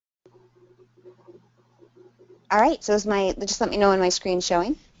All right, so just let me know when my screen's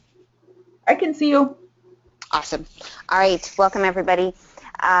showing. I can see you. Awesome. All right, welcome everybody.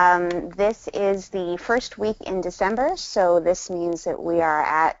 This is the first week in December, so this means that we are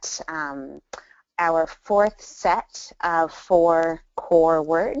at our fourth set of 4 core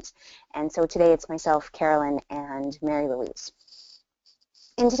words. And so today it's myself, Carolyn, and Mary Louise.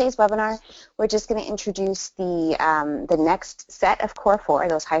 In today's webinar, we're just going to introduce the next set of core 4,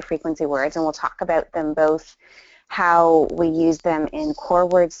 those high frequency words, and we'll talk about them both, how we use them in core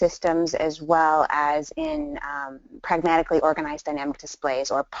word systems as well as in pragmatically organized dynamic displays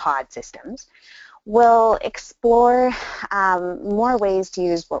or pod systems. We'll explore more ways to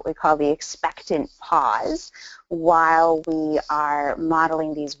use what we call the expectant pause while we are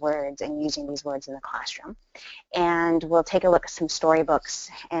modeling these words and using these words in the classroom. And we'll take a look at some storybooks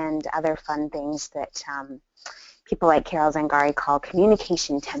and other fun things that people like Carol Zangari call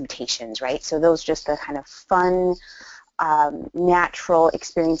communication temptations, right? So those are just the kind of fun, natural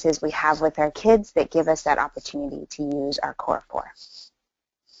experiences we have with our kids that give us that opportunity to use our core 4.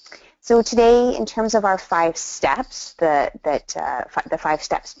 So today, in terms of our 5 steps, the 5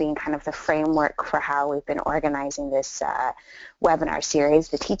 steps being kind of the framework for how we've been organizing this webinar series,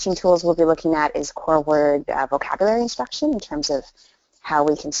 the teaching tools we'll be looking at is core word vocabulary instruction in terms of how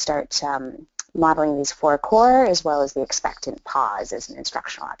we can start modeling these 4 core, as well as the expectant pause as an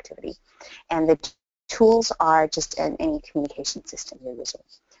instructional activity. And the tools are just any communication system you're using,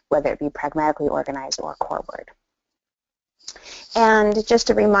 whether it be pragmatically organized or core word. And just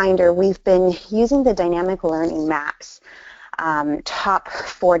a reminder, we've been using the dynamic learning maps, top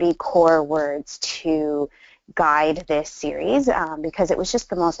 40 core words, to guide this series because it was just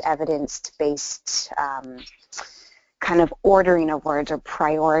the most evidence-based kind of ordering of words or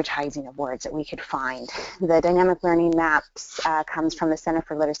prioritizing of words that we could find. The dynamic learning maps comes from the Center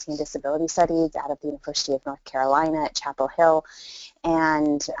for Literacy and Disability Studies out of the University of North Carolina at Chapel Hill,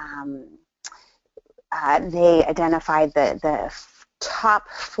 and they identified the top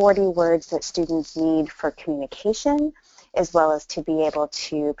 40 words that students need for communication, as well as to be able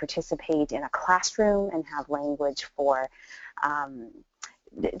to participate in a classroom and have language for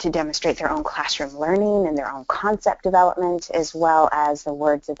to demonstrate their own classroom learning and their own concept development, as well as the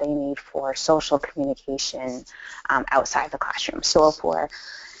words that they need for social communication outside the classroom. So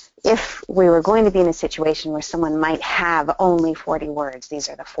if we were going to be in a situation where someone might have only 40 words, these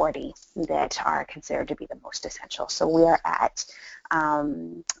are the 40 that are considered to be the most essential. So we are at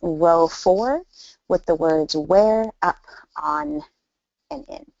row 4 with the words where, up, on, and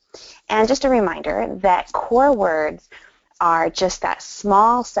in. And just a reminder that core words are just that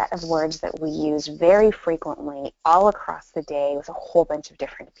small set of words that we use very frequently all across the day with a whole bunch of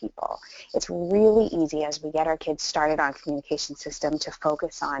different people. It's really easy as we get our kids started on communication system to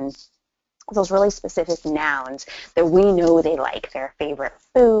focus on those really specific nouns that we know they like, their favorite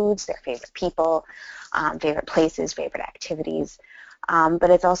foods, their favorite people, favorite places, favorite activities. But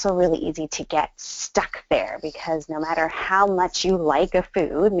it's also really easy to get stuck there because no matter how much you like a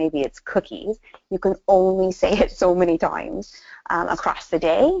food, maybe it's cookies, you can only say it so many times across the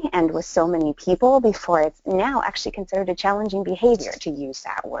day and with so many people before it's now actually considered a challenging behavior to use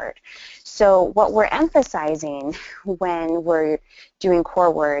that word. So what we're emphasizing when we're doing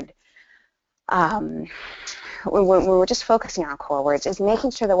core word, when we're just focusing on core words, is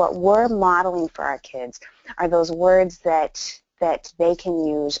making sure that what we're modeling for our kids are those words that they can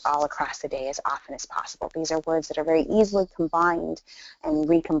use all across the day as often as possible. These are words that are very easily combined and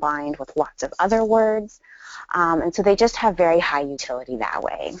recombined with lots of other words, and so they just have very high utility that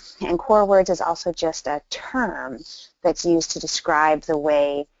way. And core words is also just a term that's used to describe the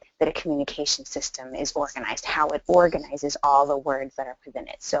way that a communication system is organized, how it organizes all the words that are within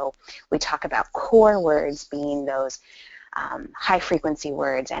it. So we talk about core words being those high-frequency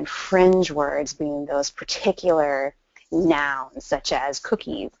words, and fringe words being those particular nouns such as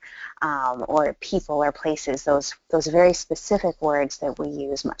cookies or people or places, those very specific words that we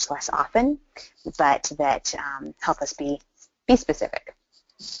use much less often, but that help us be specific.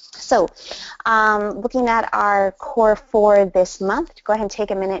 So looking at our core 4 this month, go ahead and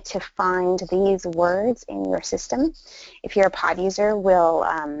take a minute to find these words in your system. If you're a pod user, we'll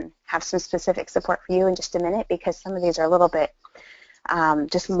have some specific support for you in just a minute because some of these are a little bit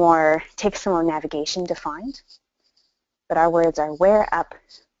just more, take some more navigation to find. But our words are where, up,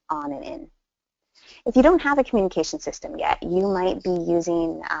 on, and in. If you don't have a communication system yet, you might be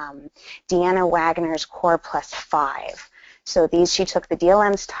using Deanna Wagner's Core Plus 5. So she took the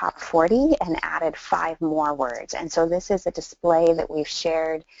DLM's top 40 and added 5 more words. And so this is a display that we've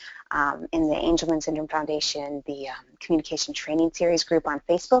shared in the Angelman Syndrome Foundation, the Communication Training Series group on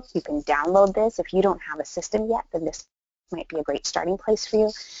Facebook. You can download this. If you don't have a system yet, then this might be a great starting place for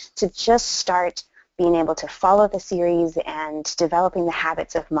you to just start being able to follow the series and developing the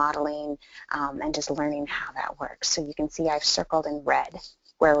habits of modeling and just learning how that works. So you can see I've circled in red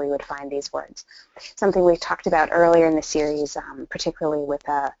where we would find these words. Something we've talked about earlier in the series, particularly with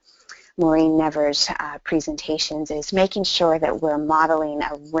Maureen Nevers' presentations, is making sure that we're modeling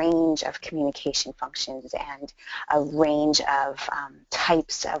a range of communication functions and a range of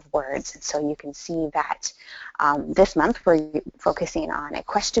types of words. And so you can see that this month we're focusing on a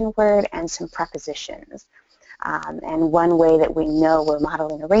question word and some prepositions. And one way that we know we're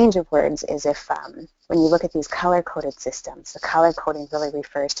modeling a range of words is if, when you look at these color-coded systems, the color coding really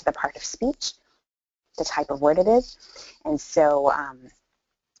refers to the part of speech, the type of word it is. And so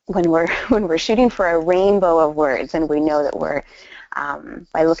when we're shooting for a rainbow of words, and we know that we're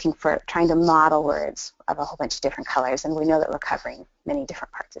by looking for trying to model words of a whole bunch of different colors, and we know that we're covering many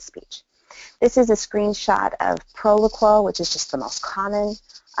different parts of speech. This is a screenshot of Proloquo, which is just the most common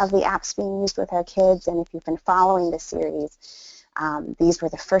of the apps being used with our kids. And if you've been following the series, these were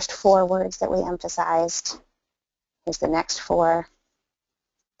the first 4 words that we emphasized. Here's the next 4,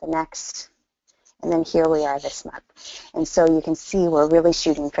 the next, and then here we are this month. And so you can see we're really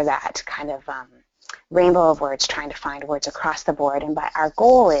shooting for that kind of rainbow of words, trying to find words across the board. And our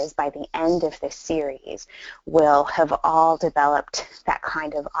goal is by the end of this series, we'll have all developed that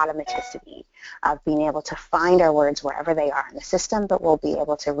kind of automaticity of being able to find our words wherever they are in the system, but we'll be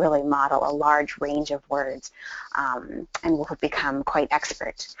able to really model a large range of words, and we'll have become quite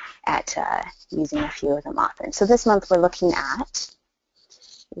expert at using a few of them often. So this month we're looking at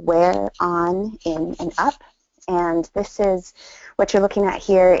where, on, in, and up. And this is, what you're looking at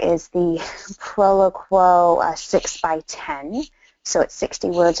here is the Proloquo 6x10. So it's 60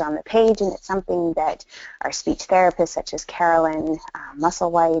 words on the page, and it's something that our speech therapists such as Carolyn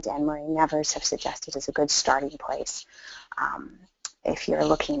Musselwhite and Maureen Nevers have suggested is a good starting place if you're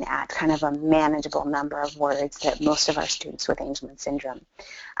looking at kind of a manageable number of words that most of our students with Angelman syndrome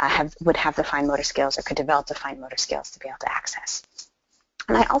would have the fine motor skills or could develop the fine motor skills to be able to access.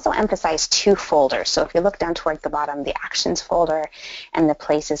 And I also emphasize 2 folders. So if you look down towards the bottom, the actions folder and the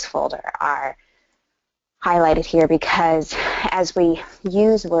places folder are highlighted here because as we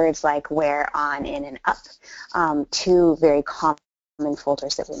use words like where, on, in, and up, 2 very common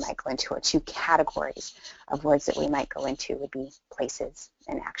folders that we might go into, or 2 categories of words that we might go into would be places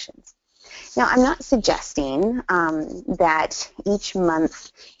and actions. Now, I'm not suggesting that each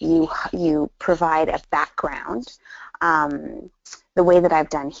month you provide a background the way that I've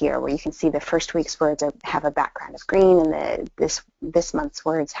done here, where you can see the first week's words have a background of green and this month's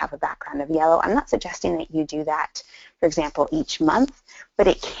words have a background of yellow. I'm not suggesting that you do that, for example, each month, but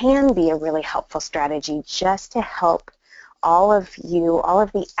it can be a really helpful strategy just to help all of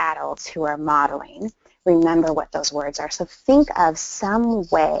the adults who are modeling, remember what those words are. So think of some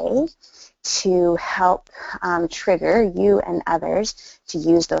way to help trigger you and others to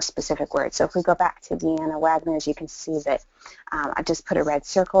use those specific words. So if we go back to Deanna Wagner's, you can see that I just put a red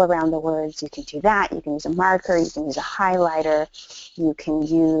circle around the words. You can do that. You can use a marker. You can use a highlighter. You can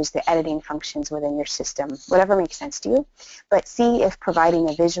use the editing functions within your system, whatever makes sense to you. But see if providing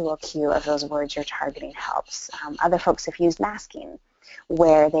a visual cue of those words you're targeting helps. Other folks have used masking,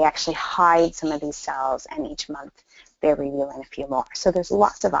 where they actually hide some of these cells, and each month they're revealing a few more. So there's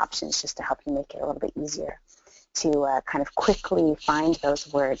lots of options just to help you make it a little bit easier to kind of quickly find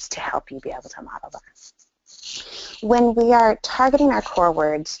those words to help you be able to model them. When we are targeting our core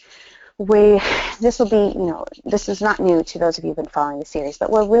words, this will be, this is not new to those of you who've been following the series, but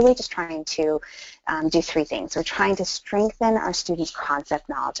we're really just trying to do 3 things. We're trying to strengthen our students' concept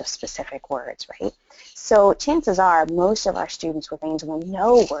knowledge of specific words, right? So chances are most of our students with Angelman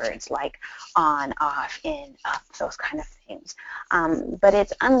know words like on, off, in, up, those kind of things. But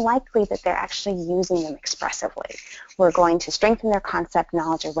it's unlikely that they're actually using them expressively. We're going to strengthen their concept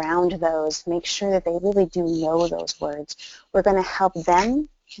knowledge around those, make sure that they really do know those words. We're going to help them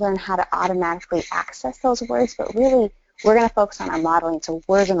learn how to automatically access those words, but really we're going to focus on our modeling, so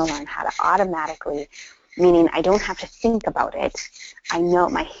we're going to learn how to automatically, meaning I don't have to think about it. I know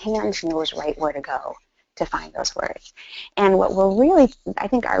my hand knows right where to go to find those words. And what we're really, I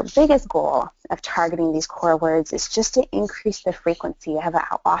think our biggest goal of targeting these core words is just to increase the frequency of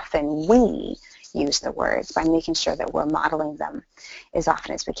how often we use the words by making sure that we're modeling them as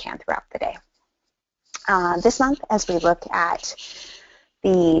often as we can throughout the day. This month, as we look at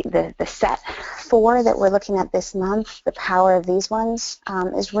the set 4 that we're looking at this month, the power of these ones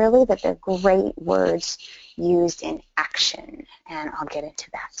is really that they're great words used in action, and I'll get into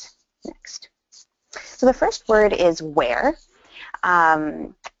that Next. So the first word is where.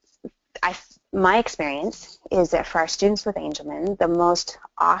 My experience is that for our students with Angelman, the most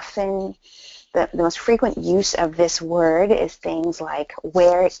frequent use of this word is things like,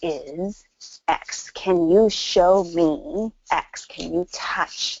 where is X? Can you show me X? Can you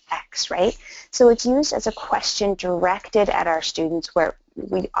touch X, right? So it's used as a question directed at our students where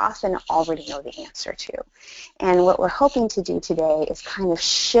we often already know the answer to. And what we're hoping to do today is kind of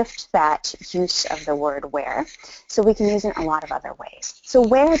shift that use of the word where so we can use it in a lot of other ways. So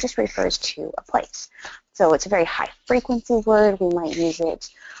where just refers to a place. So it's a very high frequency word. We might use it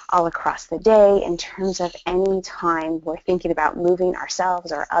all across the day in terms of any time we're thinking about moving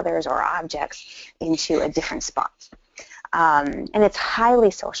ourselves or others or objects into a different spot. And it's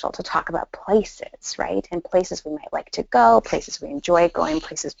highly social to talk about places, right? And places we might like to go, places we enjoy going,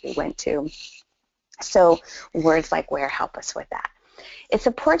 places we went to. So words like where help us with that. It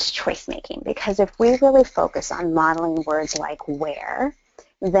supports choice making because if we really focus on modeling words like where,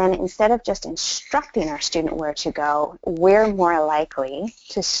 then instead of just instructing our student where to go, we're more likely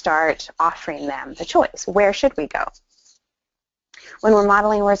to start offering them the choice. Where should we go? When we're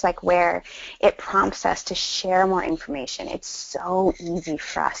modeling words like where, it prompts us to share more information. It's so easy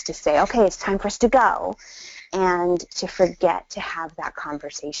for us to say, okay, it's time for us to go, and to forget to have that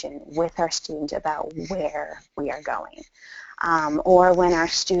conversation with our student about where we are going. Or when our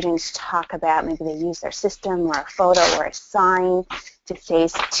students talk about, maybe they use their system or a photo or a sign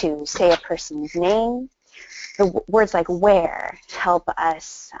to say a person's name, the words like where help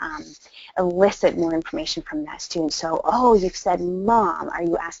us elicit more information from that student. So, oh, you've said mom. Are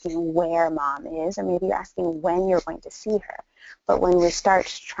you asking where mom is? Or maybe you're asking when you're going to see her. But when we start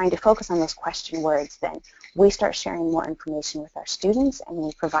trying to focus on those question words, then we start sharing more information with our students and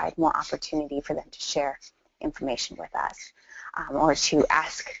we provide more opportunity for them to share information with us or to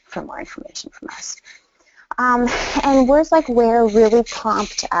ask for more information from us. And words like where really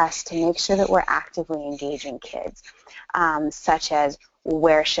prompt us to make sure that we're actively engaging kids, such as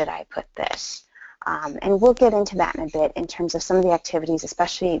where should I put this? And we'll get into that in a bit in terms of some of the activities,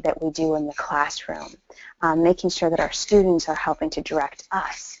 especially that we do in the classroom, making sure that our students are helping to direct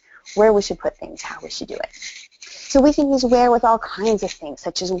us where we should put things, how we should do it. So we can use where with all kinds of things,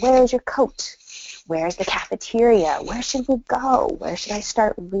 such as where is your coat? Where is the cafeteria? Where should we go? Where should I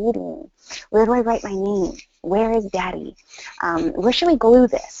start reading? Where do I write my name? Where is Daddy? Where should we glue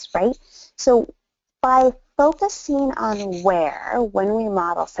this, right? So by focusing on where, when we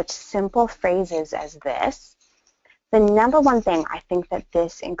model such simple phrases as this, the number one thing I think that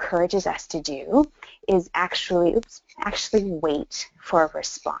this encourages us to do is actually wait for a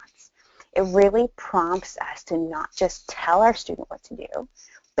response. It really prompts us to not just tell our student what to do,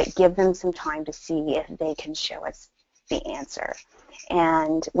 but give them some time to see if they can show us the answer.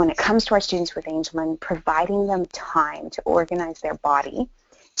 And when it comes to our students with Angelman, providing them time to organize their body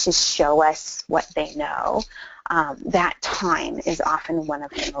to show us what they know, that time is often one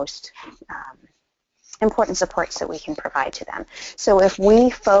of the most important supports that we can provide to them. So if we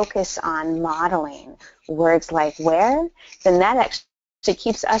focus on modeling words like where, then that actually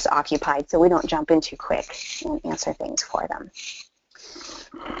keeps us occupied so we don't jump in too quick and answer things for them.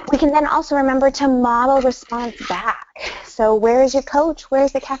 We can then also remember to model response back. So where is your coach? Where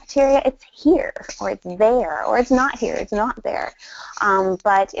is the cafeteria? It's here, or it's there, or it's not here, it's not there.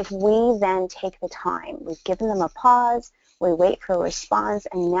 But if we then take the time, we've given them a pause, we wait for a response,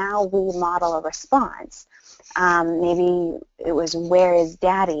 and now we model a response. Maybe it was where is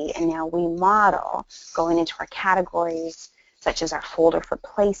Daddy, and now we model going into our categories, such as our folder for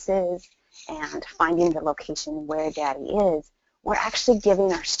places, and finding the location where Daddy is. We're actually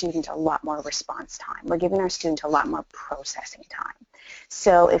giving our student a lot more response time. We're giving our student a lot more processing time.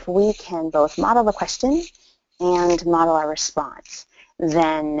 So if we can both model the question and model our response,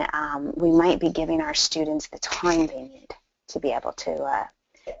 then we might be giving our students the time they need to be able to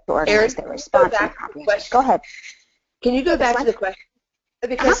organize Erin, their response and comprehension. Go ahead. Can you go back to the question?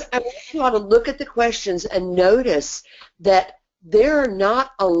 Because I want you all to look at the questions and notice that there are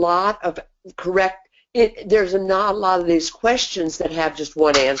not a lot of there's not a lot of these questions that have just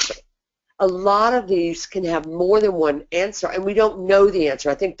one answer. A lot of these can have more than one answer, and we don't know the answer.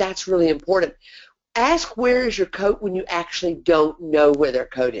 I think that's really important. Ask where is your coat when you actually don't know where their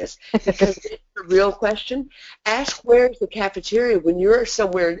coat is, because it's a real question. Ask where is the cafeteria when you're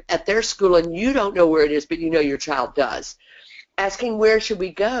somewhere at their school and you don't know where it is, but you know your child does. Asking where should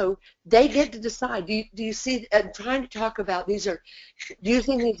we go, they get to decide. Do you see, trying to talk about do you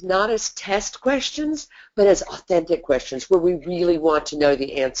think these not as test questions, but as authentic questions where we really want to know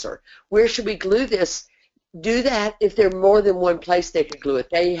the answer? Where should we glue this? do that if there are more than one place they could glue it.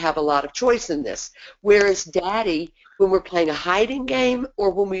 They have a lot of choice in this. Whereas Daddy, when we're playing a hiding game or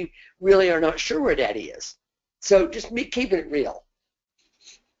when we really are not sure where Daddy is. So just keeping it real.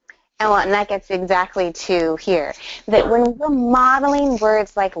 And that gets exactly to here, that when we're modeling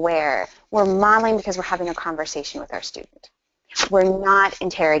words like where, we're modeling because we're having a conversation with our student. We're not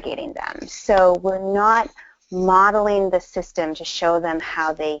interrogating them. So we're not modeling the system to show them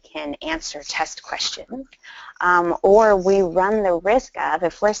how they can answer test questions. Or we run the risk of,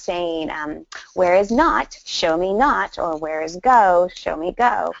 if we're saying, where is not, show me not, or where is go, show me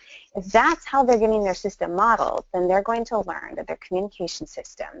go. If that's how they're getting their system modeled, then they're going to learn that their communication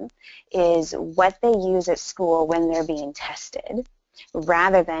system is what they use at school when they're being tested,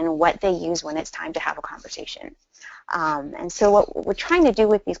 rather than what they use when it's time to have a conversation. And so what we're trying to do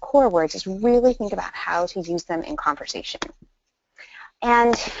with these core words is really think about how to use them in conversation.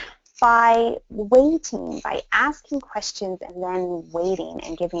 And by waiting, by asking questions and then waiting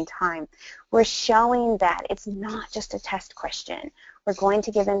and giving time, we're showing that it's not just a test question. We're going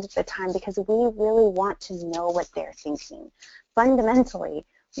to give them the time because we really want to know what they're thinking. Fundamentally,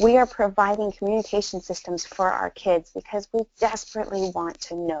 we are providing communication systems for our kids because we desperately want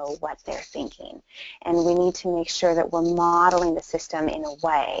to know what they're thinking. And we need to make sure that we're modeling the system in a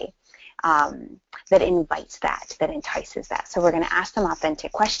way that invites that, that entices that. So we're going to ask them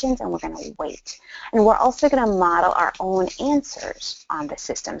authentic questions and we're going to wait. And we're also going to model our own answers on the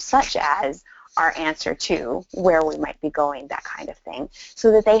system, such as our answer to where we might be going, that kind of thing,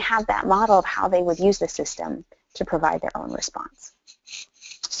 so that they have that model of how they would use the system to provide their own response.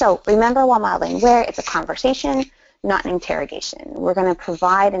 So remember, while modeling where, it's a conversation, not an interrogation. We're going to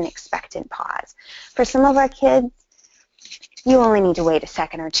provide an expectant pause. For some of our kids, you only need to wait a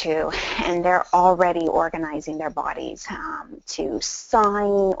second or two, and they're already organizing their bodies to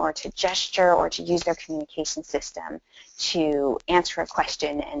sign or to gesture or to use their communication system to answer a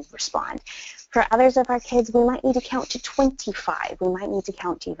question and respond. For others of our kids, we might need to count to 25. We might need to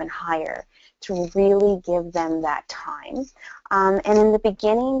count even higher to really give them that time. And in the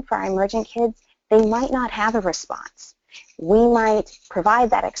beginning, for our emergent kids, they might not have a response. We might provide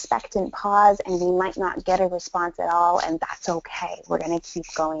that expectant pause and we might not get a response at all, and that's okay. We're going to keep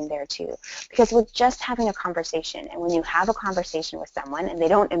going there too, because we're just having a conversation. And when you have a conversation with someone and they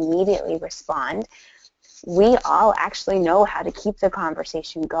don't immediately respond, we all actually know how to keep the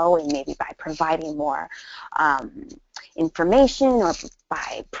conversation going, maybe by providing more information or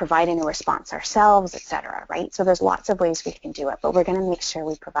by providing a response ourselves, etc., right? So there's lots of ways we can do it, but we're going to make sure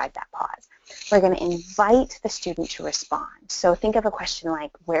we provide that pause. We're going to invite the student to respond. So think of a question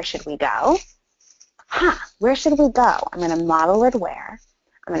like, where should we go? Where should we go? I'm going to model it where.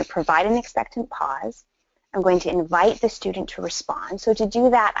 I'm going to provide an expectant pause. I'm going to invite the student to respond. So to do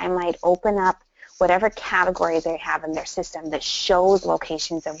that, I might open up whatever category they have in their system that shows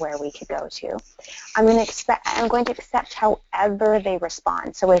locations of where we could go to. I'm going to accept however they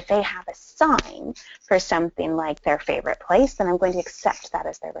respond. So if they have a sign for something like their favorite place, then I'm going to accept that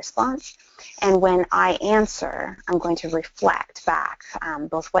as their response. And when I answer, I'm going to reflect back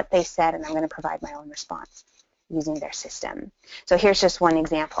both what they said, and I'm going to provide my own response using their system. So here's just one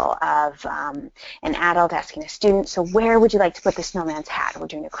example of an adult asking a student, so where would you like to put the snowman's hat? We're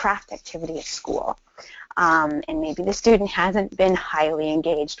doing a craft activity at school. And maybe the student hasn't been highly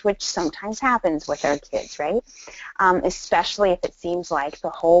engaged, which sometimes happens with our kids, right? Especially if it seems like the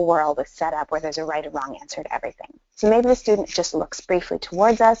whole world is set up where there's a right or wrong answer to everything. So maybe the student just looks briefly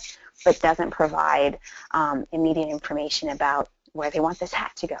towards us, but doesn't provide immediate information about where they want this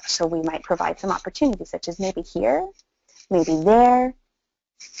hat to go. So we might provide some opportunities, such as maybe here, maybe there,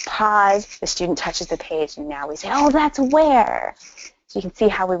 pause, the student touches the page, and now we say, oh, that's where. So you can see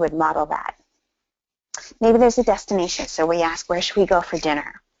how we would model that. Maybe there's a destination, so we ask, where should we go for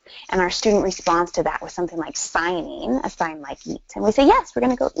dinner? And our student responds to that with something like signing, a sign like eat. And we say, yes, we're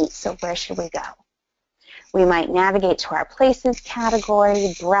going to go eat, so where should we go? We might navigate to our places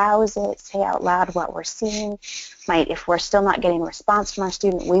category, browse it, say out loud what we're seeing. If we're still not getting a response from our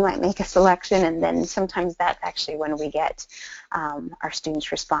student, we might make a selection, and then sometimes that's actually when we get our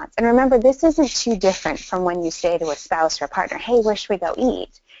student's response. And remember, this isn't too different from when you say to a spouse or a partner, hey, where should we go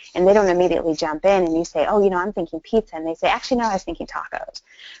eat? And they don't immediately jump in and you say, oh, I'm thinking pizza. And they say, actually, no, I was thinking tacos,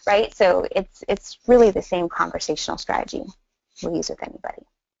 right? So it's really the same conversational strategy we use with anybody.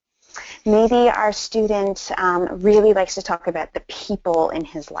 Maybe our student really likes to talk about the people in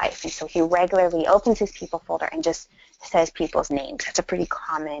his life, and so he regularly opens his people folder and just says people's names. That's a pretty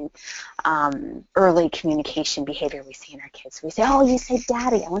common early communication behavior we see in our kids. We say, oh, you say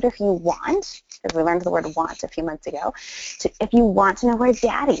daddy. I wonder if you want, because we learned the word want a few months ago, so if you want to know where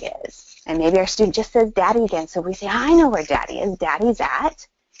daddy is. And maybe our student just says daddy again, so we say, I know where daddy is. Daddy's at,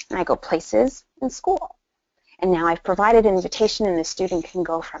 and I go places in school. And now I've provided an invitation, and the student can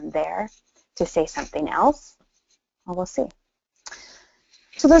go from there to say something else. Well, we'll see.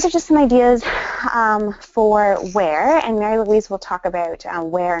 So those are just some ideas for where, and Mary Louise will talk about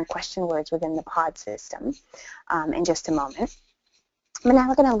where and question words within the POD system in just a moment. But now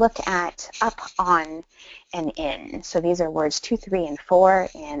we're going to look at up, on, and in. So these are words 2, 3, and 4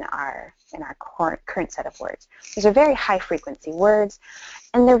 in our current set of words. These are very high frequency words,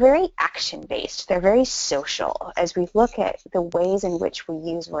 and they're very action-based. They're very social. As we look at the ways in which we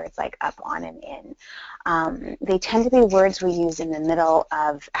use words like up, on, and in, they tend to be words we use in the middle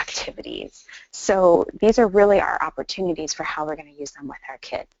of activities. So these are really our opportunities for how we're going to use them with our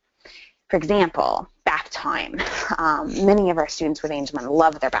kids. For example, bath time. Many of our students with Angel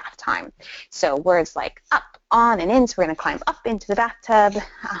love their bath time. So words like up, on, and in. So we're going to climb up into the bathtub.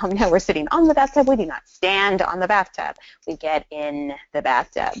 Now we're sitting on the bathtub. We do not stand on the bathtub. We get in the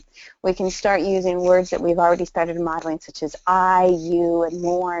bathtub. We can start using words that we've already started modeling, such as I, you, and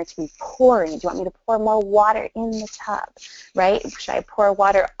more, to be pouring. Do you want me to pour more water in the tub, right? Should I pour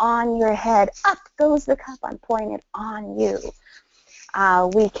water on your head? Up goes the cup. I'm pouring it on you.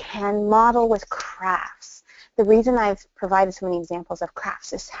 We can model with crafts. The reason I've provided so many examples of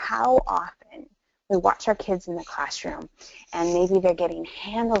crafts is how often we watch our kids in the classroom, and maybe they're getting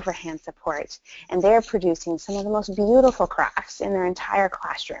hand-over-hand support, and they're producing some of the most beautiful crafts in their entire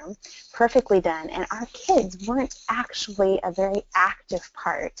classroom, perfectly done, and our kids weren't actually a very active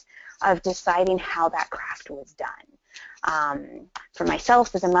part of deciding how that craft was done. For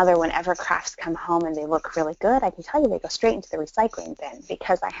myself as a mother, whenever crafts come home and they look really good, I can tell you they go straight into the recycling bin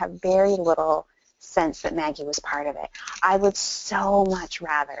because I have very little sense that Maggie was part of it. I would so much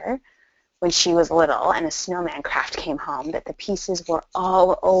rather, when she was little and a snowman craft came home, that the pieces were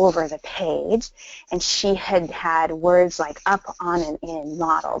all over the page and she had had words like up, on, and in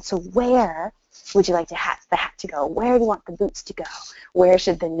modeled. So where would you like the hat to go? Where do you want the boots to go? Where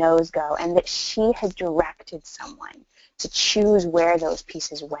should the nose go? And that she had directed someone to choose where those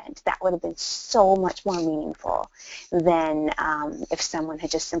pieces went. That would have been so much more meaningful than if someone had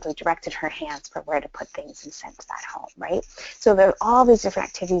just simply directed her hands for where to put things and sent that home, right? So there are all these different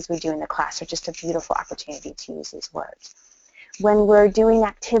activities we do in the class are just a beautiful opportunity to use these words. When we're doing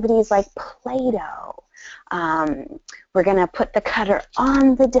activities like Play-Doh, we're going to put the cutter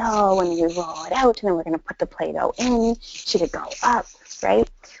on the dough and we roll it out, and then we're going to put the Play-Doh in. Should it go up, right?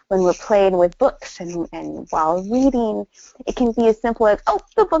 When we're playing with books and while reading, it can be as simple as, oh,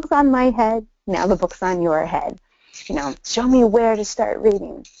 the book's on my head, now the book's on your head. You know, show me where to start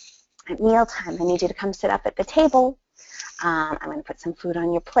reading. At mealtime, I need you to come sit up at the table. I'm going to put some food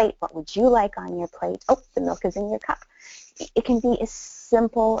on your plate. What would you like on your plate? Oh, the milk is in your cup. It can be as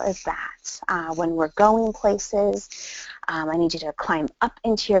simple as that. When we're going places, I need you to climb up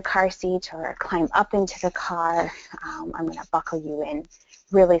into your car seat or climb up into the car. I'm going to buckle you in.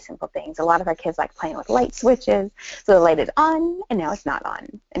 Really simple things. A lot of our kids like playing with light switches. So the light is on, and now it's not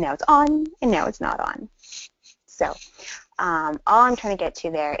on. And now it's on, and now it's not on. So all I'm trying to get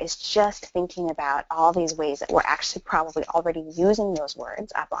to there is just thinking about all these ways that we're actually probably already using those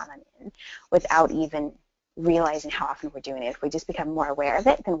words, up, on, and in, without even realizing how often we're doing it. If we just become more aware of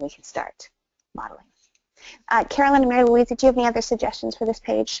it, then we can start modeling. Carolyn and Mary Louise, did you have any other suggestions for this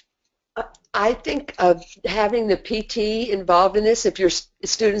page? I think of having the PT involved in this, if your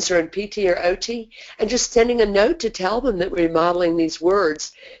students are in PT or OT, and just sending a note to tell them that we're modeling these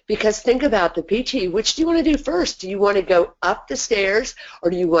words. Because think about the PT, which do you want to do first? Do you want to go up the stairs, or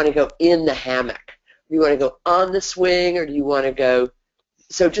do you want to go in the hammock? Do you want to go on the swing, or do you want to go?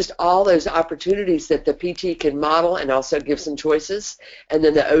 So just all those opportunities that the PT can model and also give some choices. And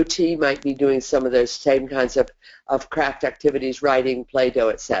then the OT might be doing some of those same kinds of craft activities, writing, Play-Doh,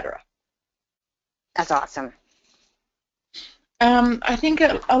 etc. That's awesome. I think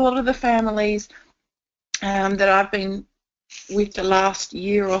a lot of the families that I've been with the last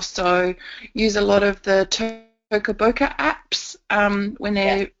year or so use a lot of the Toka Boka apps when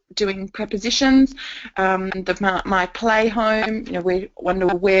they're doing prepositions. The My Play Home, you know, we wonder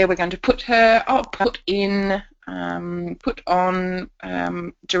where we're going to put her. Oh, put in, put on,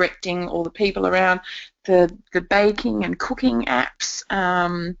 directing all the people around. The baking and cooking apps.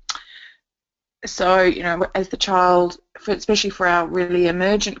 So, you know, as the child especially for our really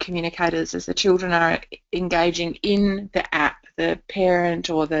emergent communicators, as the children are engaging in the app, the parent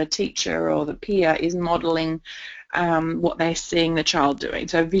or the teacher or the peer is modelling what they're seeing the child doing.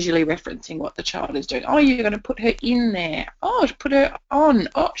 So visually referencing what the child is doing. Oh, you're going to put her in there. Oh, put her on.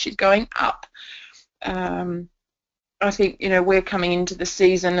 Oh, she's going up. I think, we're coming into the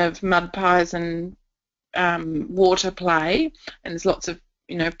season of mud pies and water play, and there's lots of,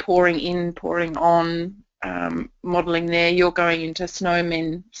 pouring in, pouring on, modelling there. You're going into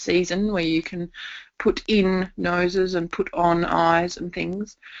snowmen season where you can put in noses and put on eyes and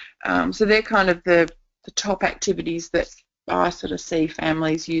things. So they're kind of the top activities that I sort of see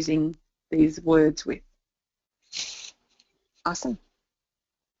families using these words with. Awesome.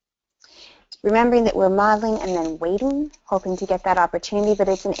 Remembering that we're modeling and then waiting, hoping to get that opportunity, but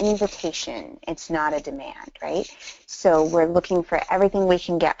it's an invitation. It's not a demand, right? So we're looking for everything we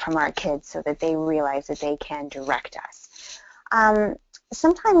can get from our kids so that they realize that they can direct us.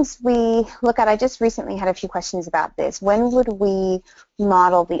 Sometimes we look at, I just recently had a few questions about this, when would we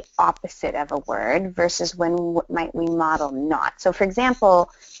model the opposite of a word versus when might we model not? So for example,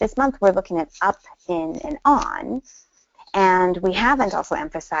 this month we're looking at up, in, and on. And we haven't also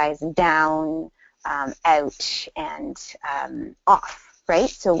emphasized down, out, and off, right?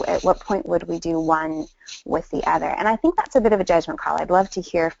 So at what point would we do one with the other? And I think that's a bit of a judgment call. I'd love to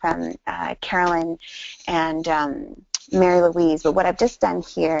hear from Carolyn and Mary Louise, but what I've just done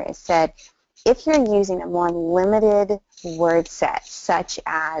here is said, if you're using a more limited word set, such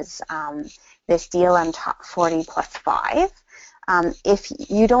as this DLM Top 40 plus 5, if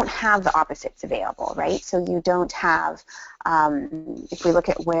you don't have the opposites available, right? So you don't have, if we look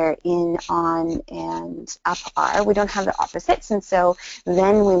at where in, on, and up are, we don't have the opposites, and so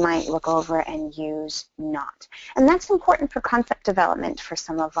then we might look over and use not. And that's important for concept development for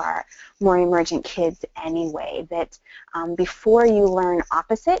some of our more emergent kids anyway, that before you learn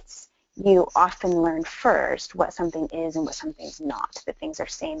opposites, you often learn first what something is and what something's not, that things are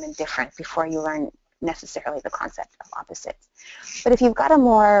same and different before you learn necessarily the concept of opposites. But if you've got a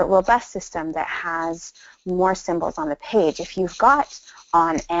more robust system that has more symbols on the page, if you've got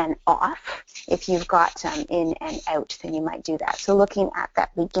on and off, if you've got in and out, then you might do that. So looking at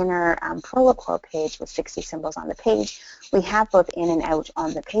that beginner proloquo page with 60 symbols on the page, we have both in and out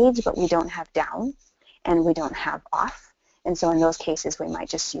on the page, but we don't have down and we don't have off. And so in those cases, we might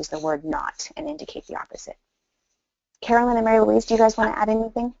just use the word not and indicate the opposite. Carolyn and Mary Louise, do you guys want to add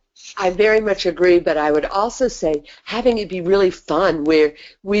anything? I very much agree, but I would also say having it be really fun, where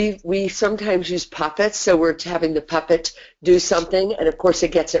we sometimes use puppets, so we're having the puppet do something, and of course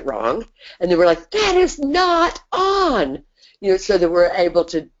it gets it wrong, and then we're like, that is not on, so that we're able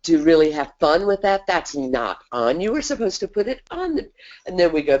to really have fun with that. That's not on. You were supposed to put it on, and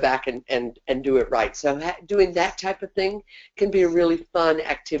then we go back and do it right. So doing that type of thing can be a really fun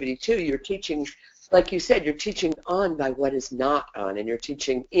activity too. You're teaching, like you said, you're teaching on by what is not on, and you're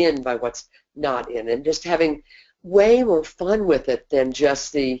teaching in by what's not in, and just having way more fun with it than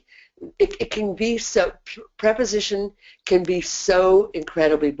just it can be so, preposition can be so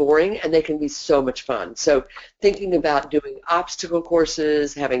incredibly boring, and they can be so much fun. So thinking about doing obstacle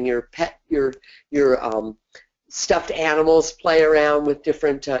courses, having your pet, your stuffed animals play around with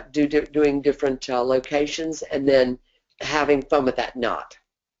different, doing different locations, and then having fun with that not.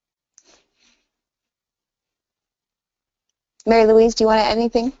 Mary Louise, do you want to add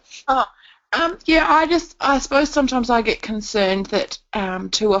anything? Yeah, I suppose sometimes I get concerned that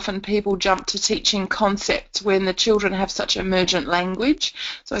too often people jump to teaching concepts when the children have such emergent language.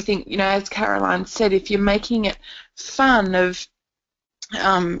 So I think, as Caroline said, if you're making it fun of,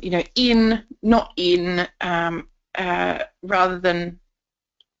 in, not in, rather than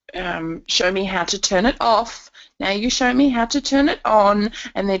show me how to turn it off, now you show me how to turn it on,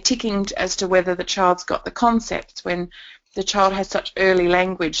 and they're ticking as to whether the child's got the concepts, when the child has such early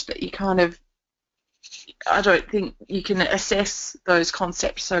language that you kind of, I don't think you can assess those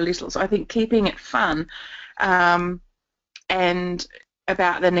concepts so little. So I think keeping it fun and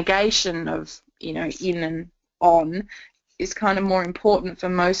about the negation of, in and on is kind of more important for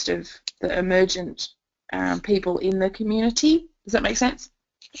most of the emergent people in the community. Does that make sense?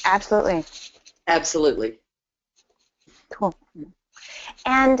 Absolutely. Absolutely. Cool.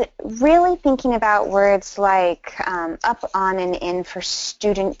 And really thinking about words like up, on, and in for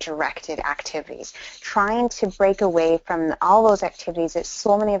student-directed activities, trying to break away from all those activities that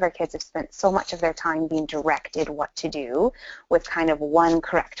so many of our kids have spent so much of their time being directed what to do with kind of one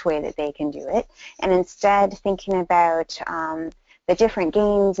correct way that they can do it, and instead thinking about the different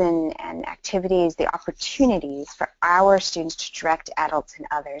games and activities, the opportunities for our students to direct adults and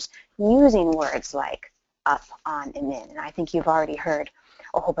others using words like up on and in. And I think you've already heard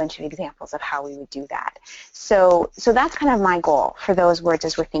a whole bunch of examples of how we would do that. So that's kind of my goal for those words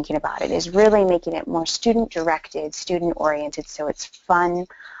as we're thinking about it, is really making it more student-directed, student-oriented, so it's fun,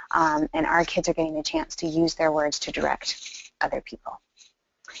 and our kids are getting a chance to use their words to direct other people.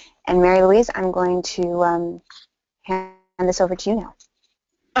 And Mary Louise, I'm going to hand this over to you now.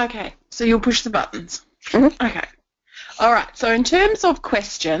 Okay, so you'll push the buttons. Mm-hmm. Okay. All right, so in terms of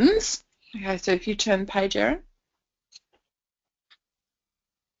questions, okay, so if you turn the page, Erin.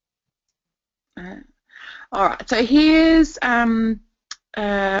 All right, so here's one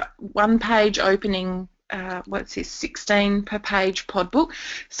page opening, what's this, 16 per page pod book.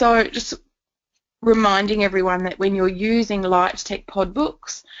 So just reminding everyone that when you're using light tech pod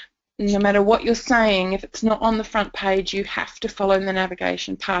books, no matter what you're saying, if it's not on the front page, you have to follow the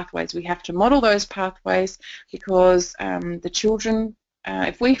navigation pathways. We have to model those pathways because the children,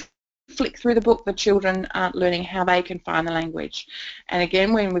 if we flick through the book, the children aren't learning how they can find the language. And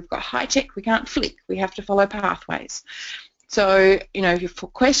again, when we've got high tech, we can't flick. We have to follow pathways. So, you know, if you've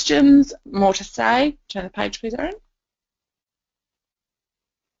got questions, more to say, turn the page, please, Erin.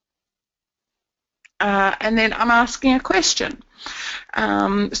 And then I'm asking a question,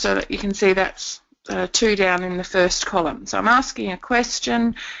 so that you can see that's 2 down in the first column. So I'm asking a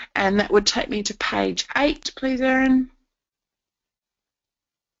question, and that would take me to page 8, please, Erin.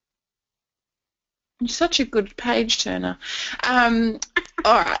 You're such a good page turner. All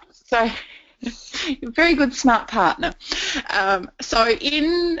right, so you're a very good smart partner. So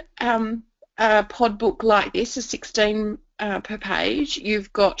in a pod book like this, a 16 per page,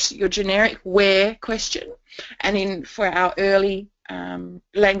 you've got your generic where question, and for our early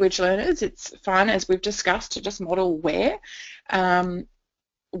language learners, it's fine, as we've discussed, to just model where, and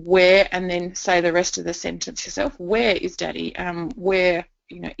then say the rest of the sentence yourself. Where is Daddy? Where,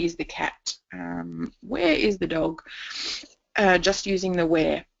 you know, is the cat? Where is the dog? Just using the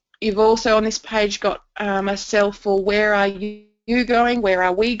where. You've also on this page got a cell for where are you going? Where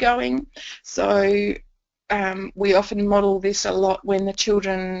are we going? So we often model this a lot when the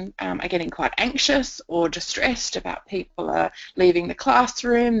children are getting quite anxious or distressed about people leaving the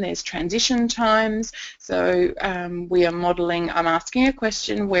classroom. There's transition times. So we are modeling, I'm asking a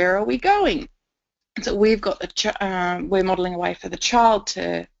question, where are we going? So we've got we're modeling a way for the child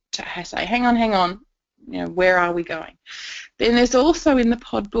to say, hang on, you know, where are we going? Then there's also in the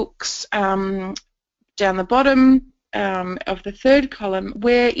pod books down the bottom of the third column,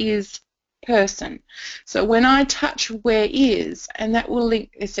 where is person. So when I touch where is, and that will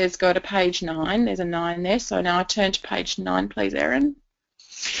link, it says go to page 9, there's a 9 there, so now I turn to page 9, please, Erin.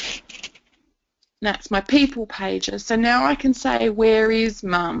 That's my people pages. So now I can say, where is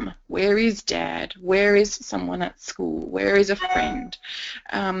mum? Where is dad? Where is someone at school? Where is a friend?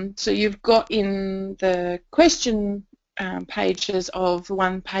 So you've got in the question pages of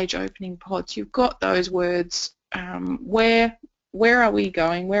one-page opening pods, you've got those words, where are we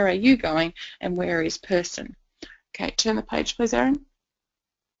going? Where are you going? And where is person? Okay, turn the page, please, Erin.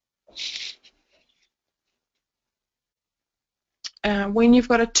 When you've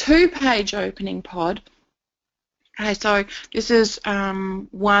got a 2-page opening pod, okay, so this is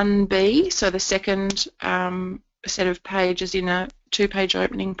 1B, so the second set of pages in a 2-page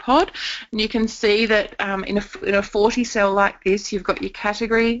opening pod, and you can see that in a 40 cell like this, you've got your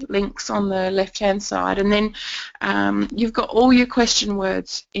category links on the left-hand side, and then you've got all your question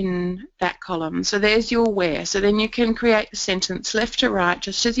words in that column. So there's your where. So then you can create the sentence left to right,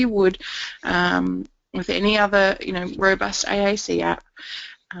 just as you would with any other, you know, robust AAC app.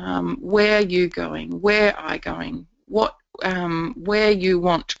 Where are you going? Where I going? What? Where you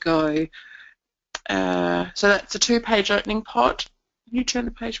want to go? So that's a 2-page opening pod. Can you turn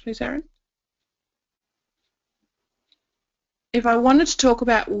the page, please, Erin? If I wanted to talk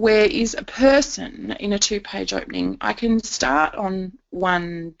about where is a person in a 2-page opening, I can start on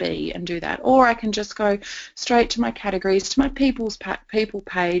 1B and do that, or I can just go straight to my categories, to my people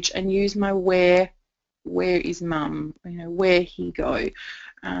page, and use my where is mum, you know, where he go,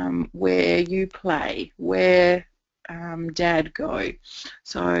 where you play, where dad go.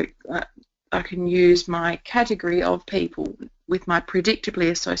 So I can use my category of people with my predictably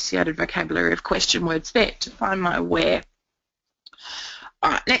associated vocabulary of question words there to find my where.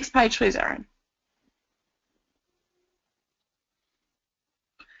 All right, next page, please, Erin.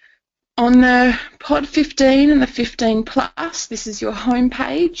 On the pod 15 and the 15 plus, this is your home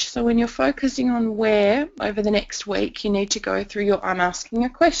page. So when you're focusing on where over the next week, you need to go through your I'm asking a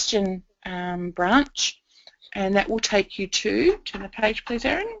question branch, and that will take you to the page, please,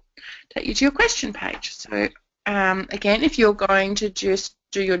 Erin, take you to your question page. So again, if you're going to just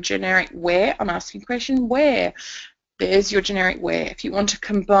do your generic where, I'm asking a question, where? There's your generic where. If you want to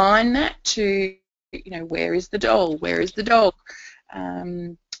combine that to, where is the doll? Where is the dog?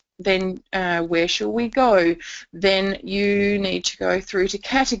 Then where shall we go? Then you need to go through to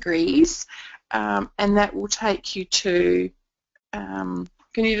categories, and that will take you to, can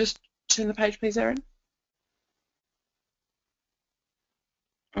you just turn the page, please, Erin?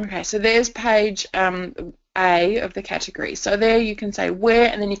 Okay, so there's page A of the category. So there you can say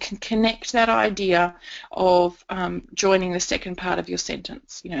where, and then you can connect that idea of joining the second part of your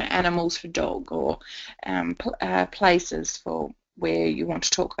sentence, animals for dog, or places for where you want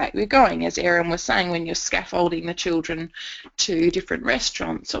to talk about where you're going. As Erin was saying, when you're scaffolding the children to different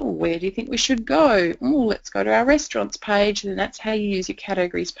restaurants, where do you think we should go? Let's go to our restaurants page, and that's how you use your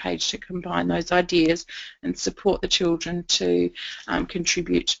categories page to combine those ideas and support the children to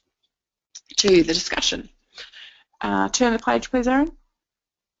contribute to the discussion. Turn the page, please, Erin.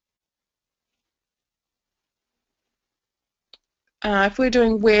 If we're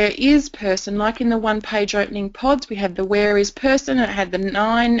doing where is person, like in the one-page opening pods, we had the where is person, and it had the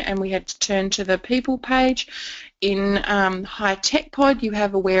 9, and we had to turn to the people page. In high-tech pod, you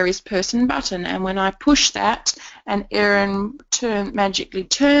have a where is person button, and when I push that and Erin magically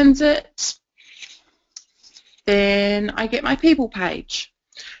turns it, then I get my people page.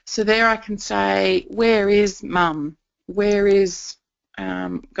 So there I can say, where is mum? Where is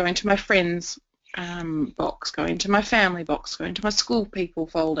going to my friends box, going to my family box, going to my school people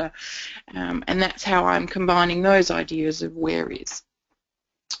folder, and that's how I'm combining those ideas of where is.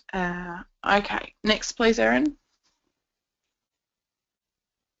 Okay, next please, Erin.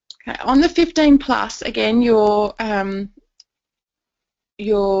 Okay, on the 15 plus, again, you're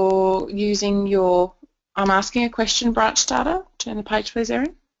using your I'm asking a question branch data. Turn the page, please,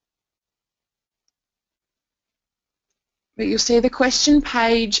 Erin. But you'll see the question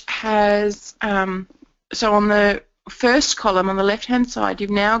page has, so on the first column on the left-hand side, you've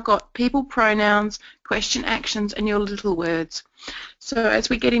now got people, pronouns, question actions, and your little words. So as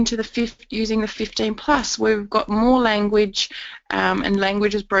we get into using the 15 plus, we've got more language, and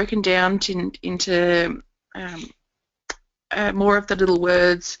language is broken down into more of the little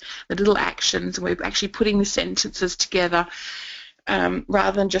words, the little actions, and we're actually putting the sentences together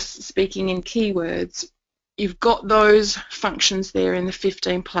rather than just speaking in keywords. You've got those functions there in the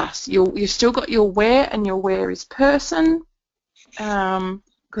 15 plus. You've still got your where and your where is person,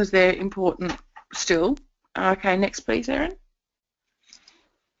 because they're important still. Okay, next please, Erin.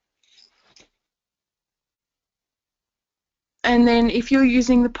 And then if you're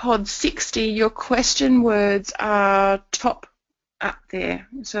using the pod 60, your question words are top up there.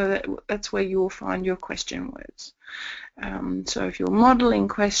 So that's where you will find your question words. So if you're modelling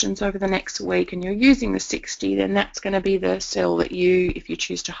questions over the next week and you're using the 60, then that's going to be the cell that if you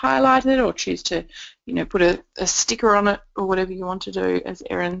choose to highlight it or choose to, put a sticker on it or whatever you want to do, as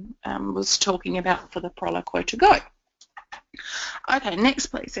Erin was talking about for the Prologue Where to Go. Okay, next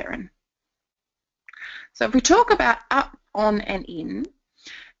please, Erin. So if we talk about up, on and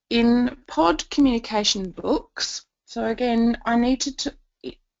in pod communication books, so again, I need to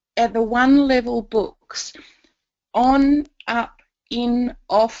at the one level books, on, up, in,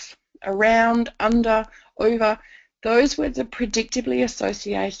 off, around, under, over, those words are predictably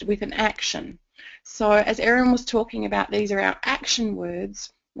associated with an action. So as Erin was talking about, these are our action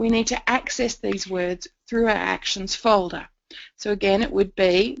words. We need to access these words through our actions folder. So again, it would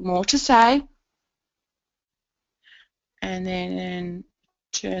be more to say, and then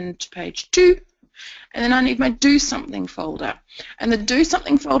turn to page 2, and then I need my do something folder. And the do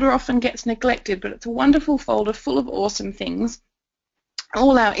something folder often gets neglected, but it's a wonderful folder full of awesome things,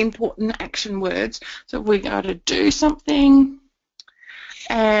 all our important action words. So if we go to do something,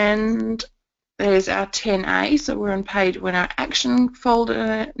 and there's our 10A, so we're in our action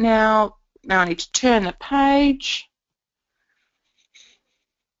folder now. Now I need to turn the page,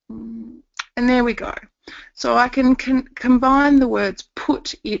 and there we go. So I can combine the words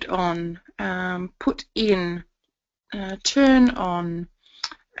put it on, put in, turn on,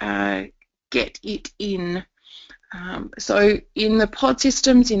 get it in. So in the pod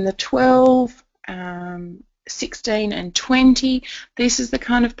systems, in the 12, 16 and 20, this is the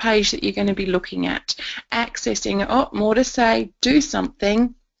kind of page that you're going to be looking at. Accessing, more to say, do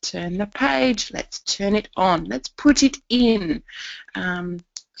something, turn the page, let's turn it on, let's put it in.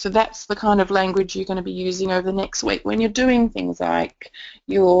 So that's the kind of language you're going to be using over the next week when you're doing things like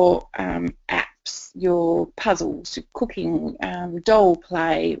your apps, your puzzles, your cooking, doll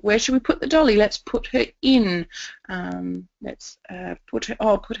play. Where should we put the dolly? Let's put her in. Let's put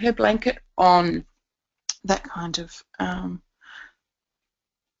her blanket on. That kind of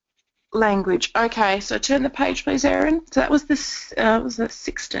language. Okay, so turn the page, please, Erin. So that was the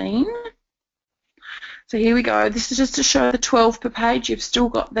 16. So here we go. This is just to show the 12 per page. You've still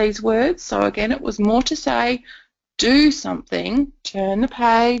got these words. So again, it was more to say, do something. Turn the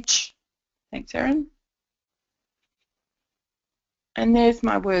page. Thanks, Erin. And there's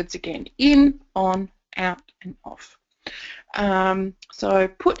my words again. In, on, out, and off. So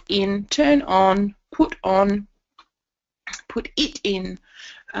put in, turn on, put it in.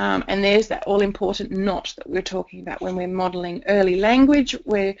 And there's that all-important not that we're talking about when we're modelling early language.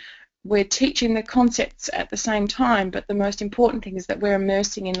 We're teaching the concepts at the same time, but the most important thing is that we're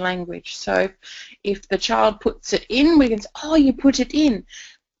immersing in language. So if the child puts it in, we can say, oh, you put it in.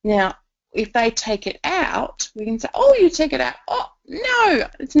 Now, if they take it out, we can say, oh, you take it out. Oh, no,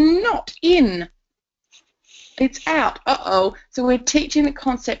 it's not in. It's out. Uh-oh. So we're teaching the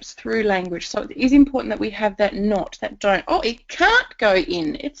concepts through language. So it is important that we have that not, that don't. Oh, it can't go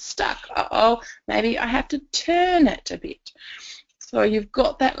in. It's stuck. Uh-oh. Maybe I have to turn it a bit. So you've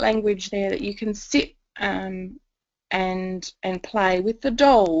got that language there that you can sit and play with the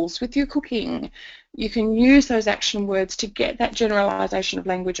dolls, with your cooking. You can use those action words to get that generalisation of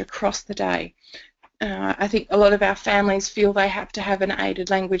language across the day. I think a lot of our families feel they have to have an aided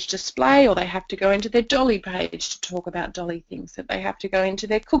language display, or they have to go into their dolly page to talk about dolly things, that they have to go into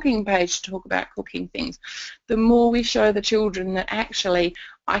their cooking page to talk about cooking things. The more we show the children that actually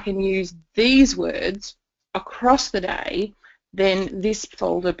I can use these words across the day, then this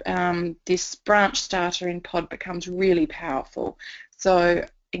folder, this branch starter in POD becomes really powerful. So,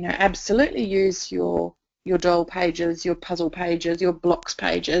 you know, absolutely use your doll pages, your puzzle pages, your blocks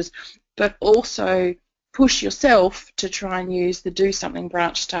pages, but also push yourself to try and use the do something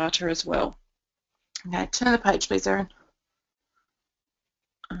branch starter as well. Okay, turn the page, please, Erin.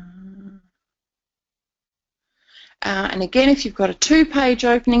 And again, if you've got a 2-page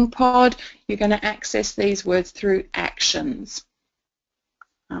opening POD, you're going to access these words through actions.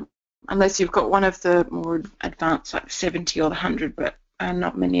 Unless you've got one of the more advanced, like the 70 or the 100, but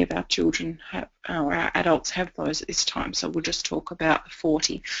not many of our children have, or our adults have those at this time, so we'll just talk about the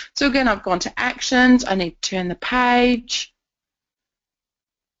 40. So again, I've gone to actions. I need to turn the page.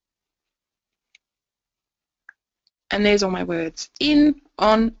 And there's all my words. In,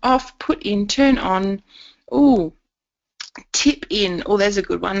 on, off, put in, turn on. Ooh. Tip in. Oh, there's a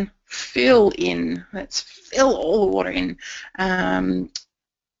good one. Fill in. Let's fill all the water in.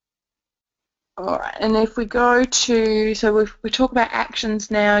 All right, and if we go to, so we talk about actions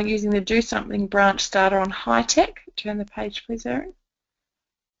now using the do something branch starter on high tech. Turn the page, please, Erin.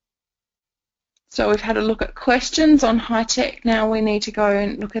 So we've had a look at questions on high tech. Now we need to go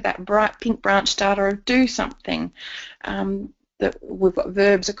and look at that bright pink branch starter of do something. That we've got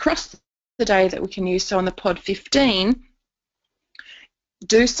verbs across the day that we can use. So on the POD 15,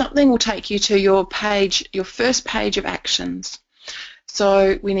 do something will take you to your page, your first page of actions.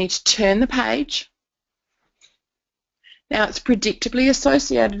 So we need to turn the page. Now it's predictably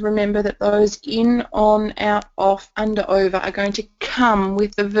associated. Remember that those in, on, out, off, under, over are going to come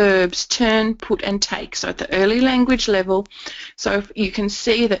with the verbs turn, put and take. So at the early language level, so you can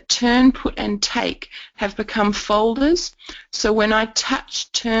see that turn, put and take have become folders. So when I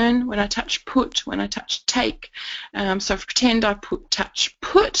touch turn, when I touch put, when I touch take, so pretend I touch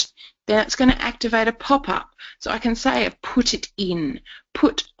put, then it's going to activate a pop-up. So I can say put it in,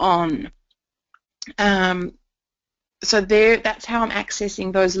 put on. So there, that's how I'm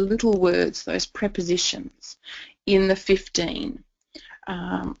accessing those little words, those prepositions in the 15.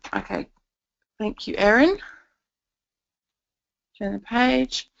 Okay, thank you, Erin. Turn the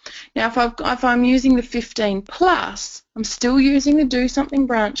page. Now, if I'm using the 15 plus, I'm still using the do something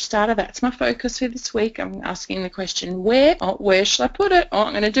branch starter. That's my focus for this week. I'm asking the question where. Oh, where should I put it? Oh,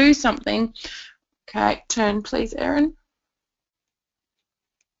 I'm going to do something. Okay, turn, please, Erin.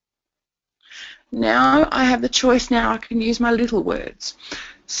 Now I have the choice. Now I can use my little words.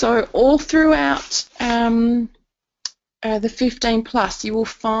 So all throughout the 15 plus, you will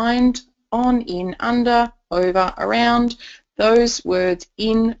find on, in, under, over, around, those words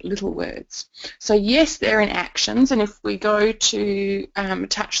in little words. So yes, they're in actions, and if we go to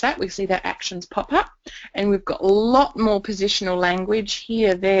touch that, we see that actions pop up, and we've got a lot more positional language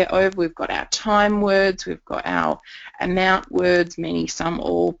here, there, over. We've got our time words, we've got our amount words, many, some,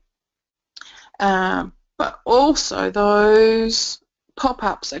 all. But also those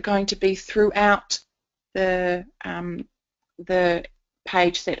pop-ups are going to be throughout the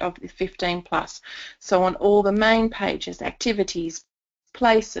page set of the 15 plus. So on all the main pages, activities,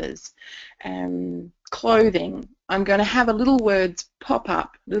 places, clothing, I'm going to have a little words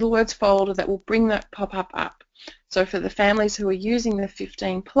pop-up, little words folder that will bring that pop-up up. So for the families who are using the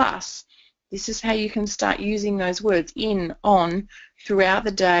 15 plus, this is how you can start using those words in, on, throughout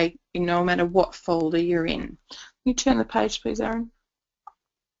the day, no matter what folder you're in. Can you turn the page, please, Erin?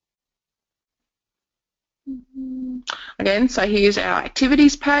 Again, so here's our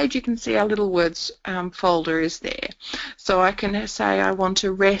activities page. You can see our little words folder is there. So I can say I want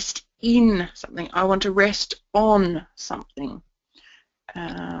to rest in something. I want to rest on something.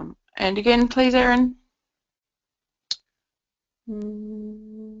 And again, please, Erin.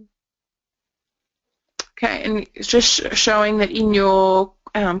 Okay, and it's just showing that in your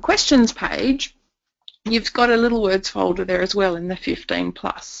questions page, you've got a little words folder there as well in the 15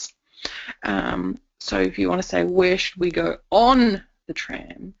 plus. So if you want to say, where should we go on the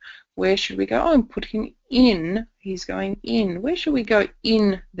tram? Where should we go? Oh, I'm putting in. He's going in. Where should we go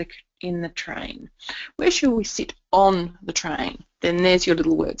in the train? Where should we sit on the train? Then there's your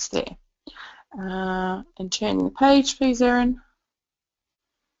little words there. And turning the page, please, Erin.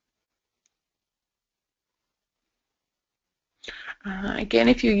 Again,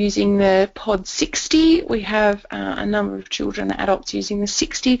 if you're using the pod 60, we have a number of children and adults using the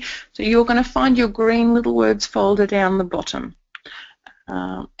 60. So you're going to find your green little words folder down the bottom.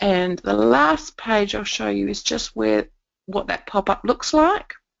 And the last page I'll show you is just what that pop-up looks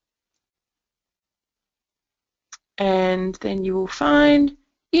like. And then you will find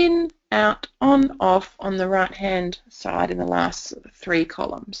in, out, on, off on the right-hand side in the last 3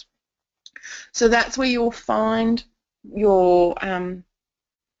 columns. So that's where you'll find your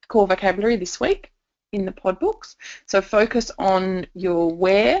core vocabulary this week in the pod books. So focus on your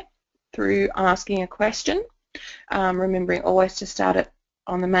where through asking a question, remembering always to start it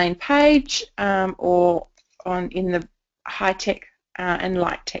on the main page or in the high tech and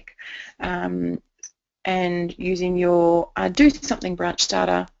light tech, and using your do something branch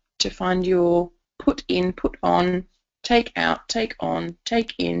starter to find your put in, put on, take out, take on,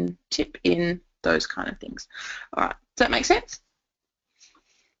 take in, tip in, those kind of things. All right. Does that make sense?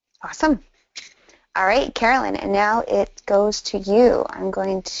 Awesome. All right, Carolyn, and now it goes to you. I'm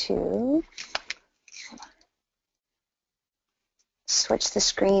going to switch the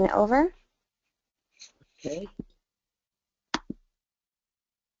screen over. Okay.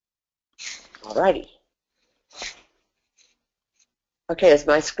 All righty. Okay, is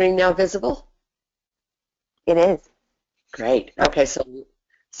my screen now visible? It is. Great. Okay, so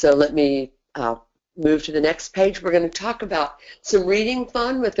let me move to the next page. We're going to talk about some reading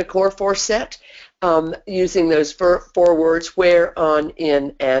fun with the Core 4 set using those 4 words, where, on,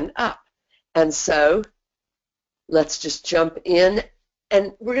 in, and up. And so let's just jump in,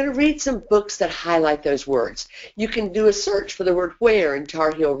 and we're going to read some books that highlight those words. You can do a search for the word where in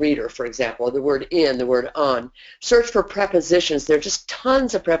Tar Heel Reader, for example, or the word in, the word on. Search for prepositions. There are just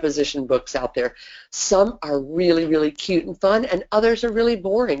tons of preposition books out there. Some are really, really cute and fun, and others are really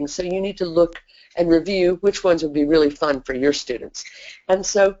boring, so you need to look and review which ones would be really fun for your students. And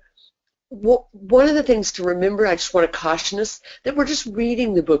so one of the things to remember, I just want to caution us, that we're just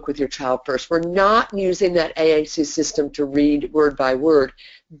reading the book with your child first. We're not using that AAC system to read word by word.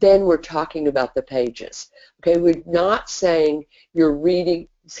 Then we're talking about the pages. Okay, we're not saying you're reading,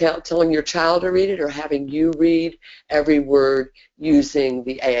 telling your child to read it or having you read every word using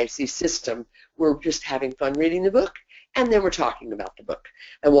the AAC system. We're just having fun reading the book, and then we're talking about the book,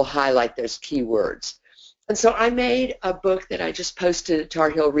 and we'll highlight those key words. And so I made a book that I just posted at Tar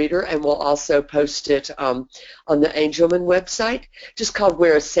Heel Reader, and we'll also post it on the Angelman website, just called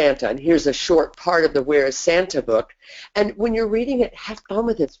Where is Santa? And here's a short part of the Where is Santa book. And when you're reading it, have fun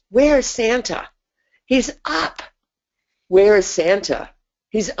with it. Where is Santa? He's up. Where is Santa?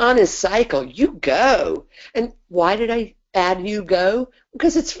 He's on his cycle. You go. And why did I add you go?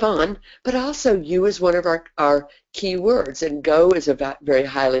 Because it's fun, but also you is one of our key words, and go is a very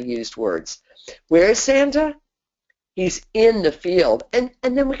highly used words. Where is Santa? He's in the field. And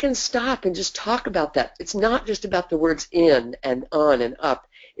then we can stop and just talk about that. It's not just about the words in and on and up.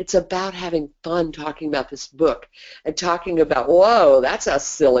 It's about having fun talking about this book and talking about, whoa, that's a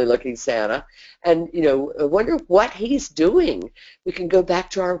silly looking Santa. And, you know, I wonder what he's doing. We can go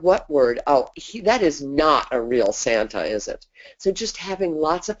back to our what word. Oh, that is not a real Santa, is it? So just having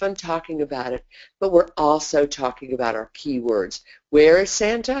lots of fun talking about it, but we're also talking about our key words. Where is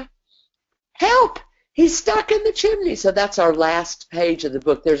Santa? Help! He's stuck in the chimney. So that's our last page of the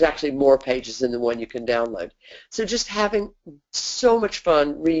book. There's actually more pages than the one you can download. So just having so much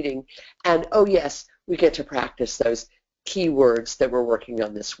fun reading. And, oh, yes, we get to practice those key words that we're working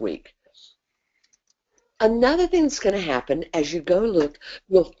on this week. Another thing that's going to happen as you go look,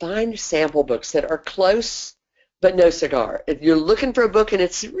 you'll find sample books that are close but no cigar. If you're looking for a book and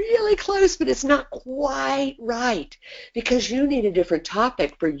it's really close, but it's not quite right because you need a different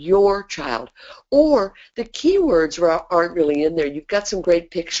topic for your child. Or the keywords aren't really in there. You've got some great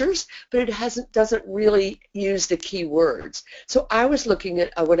pictures, but it doesn't really use the keywords. So I was looking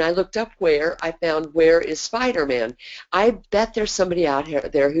at, when I looked up where, I found where is Spider-Man. I bet there's somebody out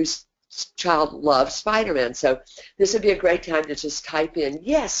there whose child loves Spider-Man. So this would be a great time to just type in,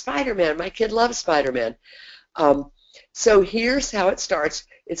 yes, Spider-Man, my kid loves Spider-Man. So here's how it starts.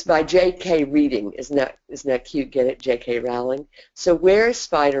 It's by J.K. Reading. Isn't that cute? Get it? J.K. Rowling. So where is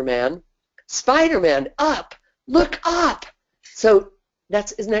Spider-Man? Spider-Man, up. Look up. So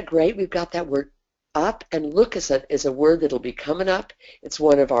isn't that great? We've got that word up, and look is a word that'll be coming up. It's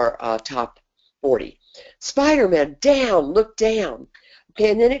one of our top 40. Spider-Man, down. Look down.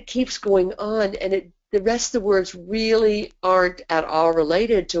 Okay, and then it keeps going on, and the rest of the words really aren't at all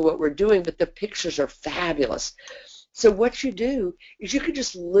related to what we're doing, but the pictures are fabulous. So what you do is you can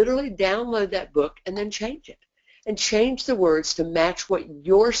just literally download that book and then change it, and change the words to match what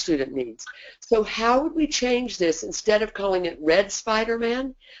your student needs. So how would we change this? Instead of calling it Red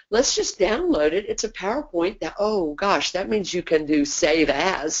Spider-Man, let's just download it. It's a PowerPoint. Oh gosh, that means you can do Save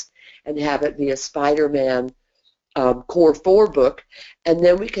As and have it be a Spider-Man Core 4 book, and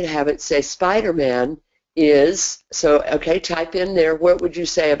then we could have it say Spider-Man is, so okay, type in there, what would you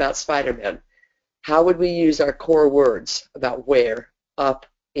say about Spider-Man? How would we use our core words about where, up,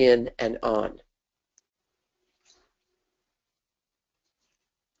 in, and on?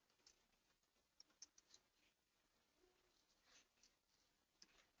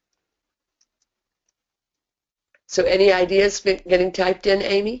 So any ideas getting typed in,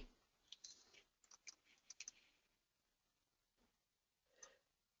 Amy?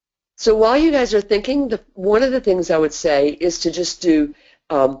 So while you guys are thinking, one of the things I would say is to just do,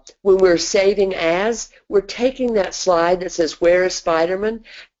 when we're saving as, we're taking that slide that says, where is Spider-Man,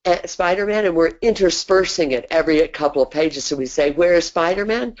 and we're interspersing it every couple of pages. So we say, where is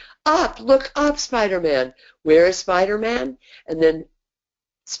Spider-Man? Up, look up, Spider-Man. Where is Spider-Man? And then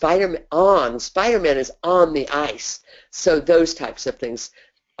Spider-Man on. Spider-Man is on the ice. So those types of things.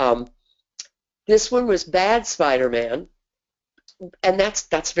 This one was Bad Spider-Man. And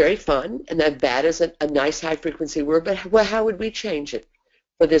that's very fun, and that bad is a nice high-frequency word, but how would we change it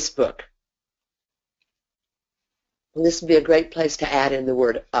for this book? And this would be a great place to add in the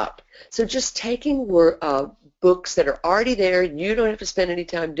word up. So just taking books that are already there, you don't have to spend any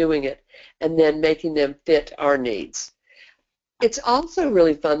time doing it, and then making them fit our needs. It's also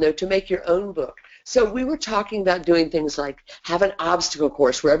really fun, though, to make your own book. So we were talking about doing things like have an obstacle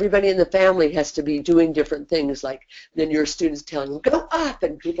course where everybody in the family has to be doing different things, like then your students telling them, go up,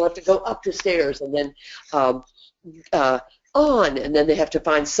 and people have to go up the stairs, and then on, and then they have to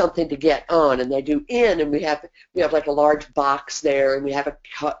find something to get on, and they do in, and we have like a large box there, and we have a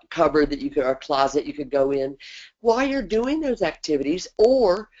cupboard that or a closet you could go in. While you're doing those activities,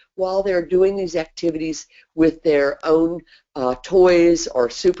 or while they're doing these activities with their own toys or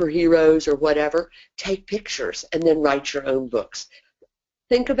superheroes or whatever, take pictures and then write your own books.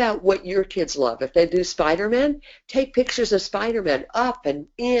 Think about what your kids love. If they do Spider-Man, take pictures of Spider-Man up and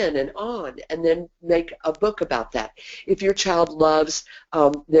in and on, and then make a book about that. If your child loves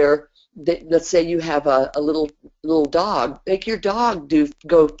let's say you have a little dog, make your dog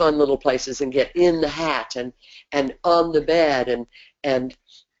go fun little places and get in the hat and on the bed and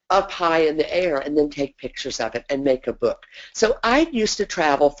up high in the air, and then take pictures of it and make a book. So I used to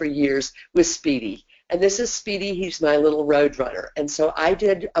travel for years with Speedy. And this is Speedy. He's my little road runner. And so I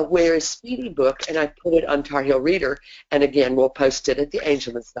did a Where is Speedy book, and I put it on Tar Heel Reader. And again, we'll post it at the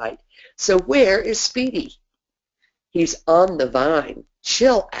Angelman site. So where is Speedy? He's on the vine.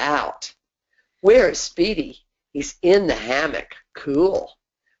 Chill out. Where is Speedy? He's in the hammock. Cool.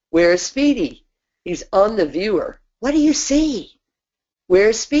 Where is Speedy? He's on the viewer. What do you see?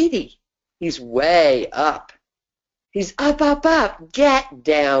 Where's Speedy? He's way up. He's up, up, up. Get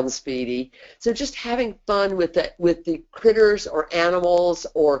down, Speedy. So just having fun with the critters or animals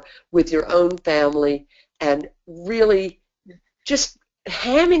or with your own family, and really just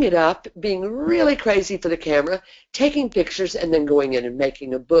hamming it up, being really crazy for the camera, taking pictures, and then going in and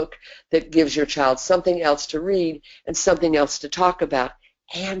making a book that gives your child something else to read and something else to talk about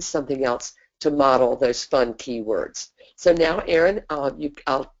and something else to model those fun keywords. So now, Erin,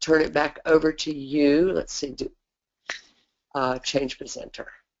 I'll turn it back over to you. Let's see, change presenter.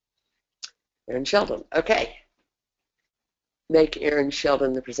 Erin Sheldon. Okay. Make Erin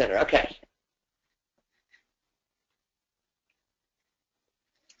Sheldon the presenter. Okay.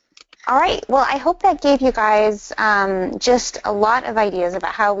 All right, well, I hope that gave you guys just a lot of ideas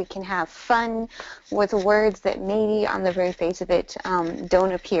about how we can have fun with words that maybe on the very face of it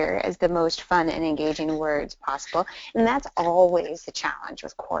don't appear as the most fun and engaging words possible. And that's always the challenge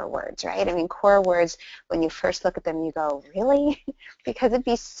with core words, right? I mean, core words, when you first look at them, you go, really? Because it'd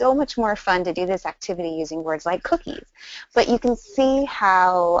be so much more fun to do this activity using words like cookies. But you can see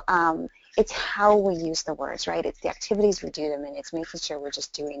how it's how we use the words, right? It's the activities we do them in. It's making sure we're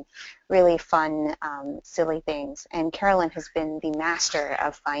just doing really fun, silly things. And Carolyn has been the master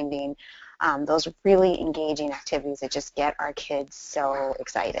of finding those really engaging activities that just get our kids so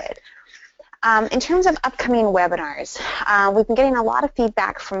excited. In terms of upcoming webinars, we've been getting a lot of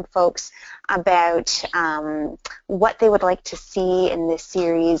feedback from folks about what they would like to see in this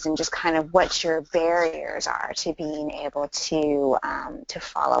series and just kind of what your barriers are to being able to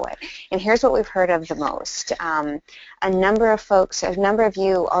follow it. And here's what we've heard of the most. A number of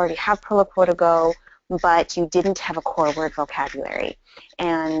you already have Proloquo Go, but you didn't have a core word vocabulary,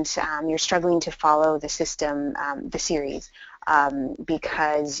 and you're struggling to follow the system, the series,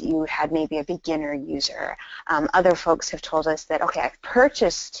 because you had maybe a beginner user. Other folks have told us that, okay, I've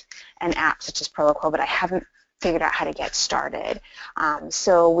purchased an app such as Proloquo, but I haven't figured out how to get started.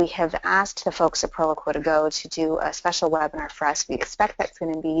 So we have asked the folks at Proloquo Go to do a special webinar for us. We expect that's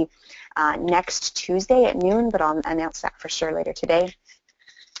going to be next Tuesday at noon, but I'll announce that for sure later today.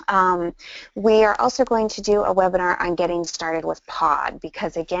 We are also going to do a webinar on getting started with Pod,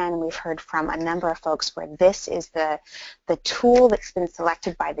 because again, we've heard from a number of folks where this is the tool that's been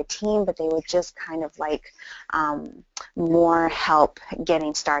selected by the team, but they would just kind of like more help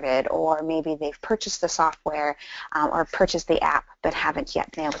getting started, or maybe they've purchased the software or purchased the app but haven't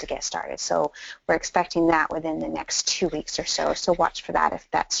yet been able to get started. So we're expecting that within the next 2 weeks or so. So watch for that if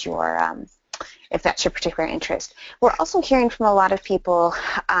that's your particular interest. We're also hearing from a lot of people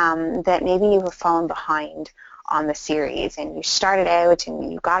that maybe you have fallen behind on the series, and you started out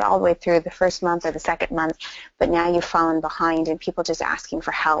and you got all the way through the first month or the second month, but now you've fallen behind, and people just asking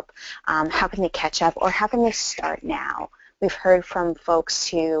for help. How can they catch up, or how can they start now? We've heard from folks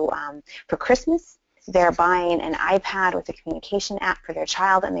who, for Christmas, they're buying an iPad with a communication app for their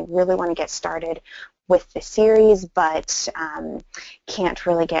child, and they really want to get started with the series, but can't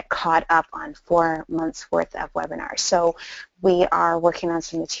really get caught up on 4 months worth of webinars. So we are working on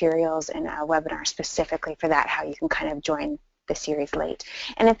some materials in a webinar specifically for that, how you can kind of join the series late.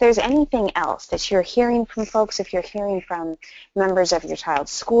 And if there's anything else that you're hearing from folks, if you're hearing from members of your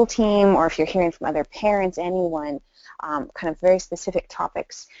child's school team, or if you're hearing from other parents, anyone, kind of very specific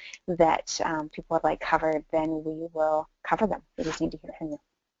topics that people would like covered, then we will cover them. We just need to hear from you.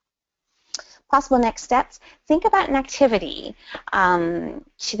 Possible next steps, think about an activity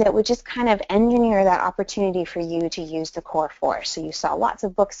that would just kind of engineer that opportunity for you to use the core force. So you saw lots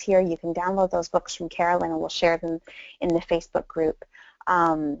of books here. You can download those books from Carolyn, and we'll share them in the Facebook group.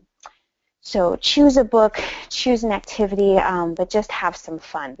 So choose a book, choose an activity, but just have some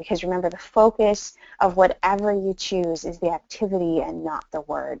fun, because remember, the focus of whatever you choose is the activity and not the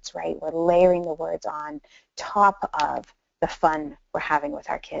words, right? We're layering the words on top of the fun we're having with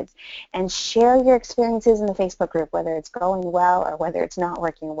our kids. And share your experiences in the Facebook group, whether it's going well or whether it's not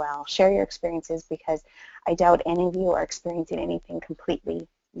working well. Share your experiences, because I doubt any of you are experiencing anything completely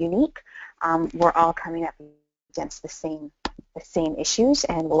unique. We're all coming up against the same issues,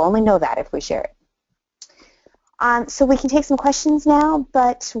 and we'll only know that if we share it. So we can take some questions now,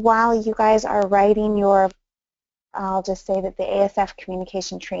 but while you guys are writing your, I'll just say that the ASF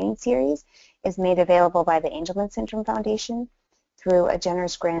Communication Training Series is made available by the Angelman Syndrome Foundation through a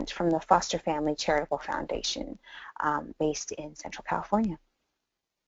generous grant from the Foster Family Charitable Foundation based in Central California.